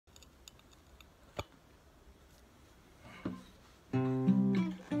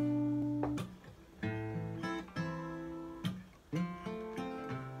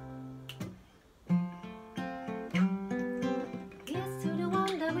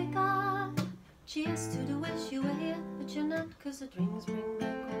Cheers to the wish you were here, but you're not, 'cause the drinks bring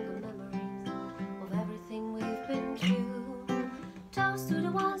back all the memories of everything we've been through. Toast to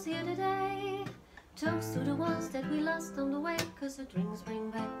the ones here today, toast to the ones that we lost on the way, 'cause the drinks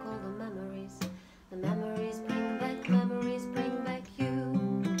bring back all the memories. The memories bring back you.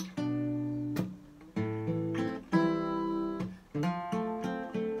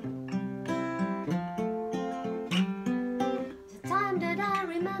 The time that I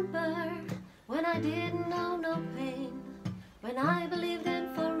remember, when I didn't know no pain, when I believed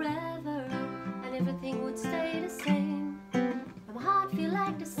in forever and everything would stay the same. And my heart feel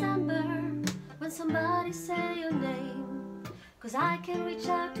like December when somebody say your name, 'cause I can reach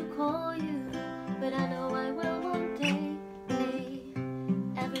out to call you, but I know I will one day. Hey,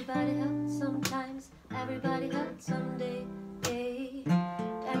 everybody hurts sometimes, everybody hurts someday. Hey,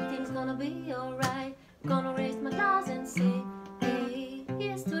 everything's gonna be alright. Gonna raise my glass and say, hey,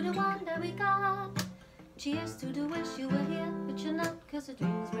 here's to the one that we got. Cheers to the wish you were here, but you're not, 'cause the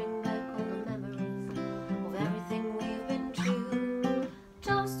drinks bring back all the memories of everything we've been through.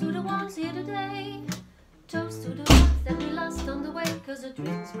 Toast to the ones here today, toast to the ones that we lost on the way, 'cause the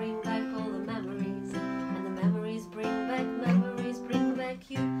drinks bring back all the memories, and the memories bring back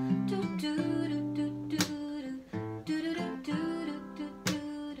you. Do do do do do do do do do do do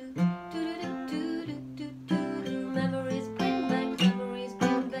do do do. Memories bring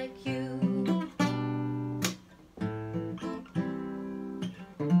back you.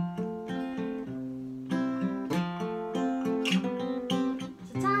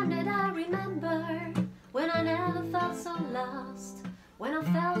 The time that I remember, when I never felt so lost, when I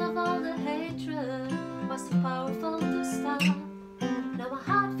felt of all the hatred was too powerful to stop. Now my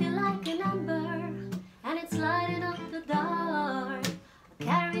heart feel like an ember, and it's lighting up the dark. I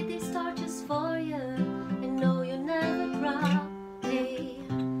carry these torches for you, and know you never drop. Hey,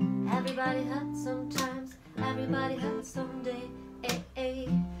 everybody hurts sometimes, everybody hurts someday. Hey, hey,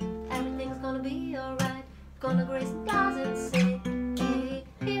 everything's gonna be alright. Gonna grace the glass and say, hey,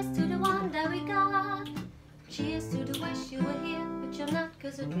 here's to the one that we got. Cheers to the wish you were here, but you're not,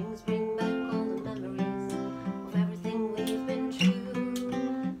 'cause the drinks bring back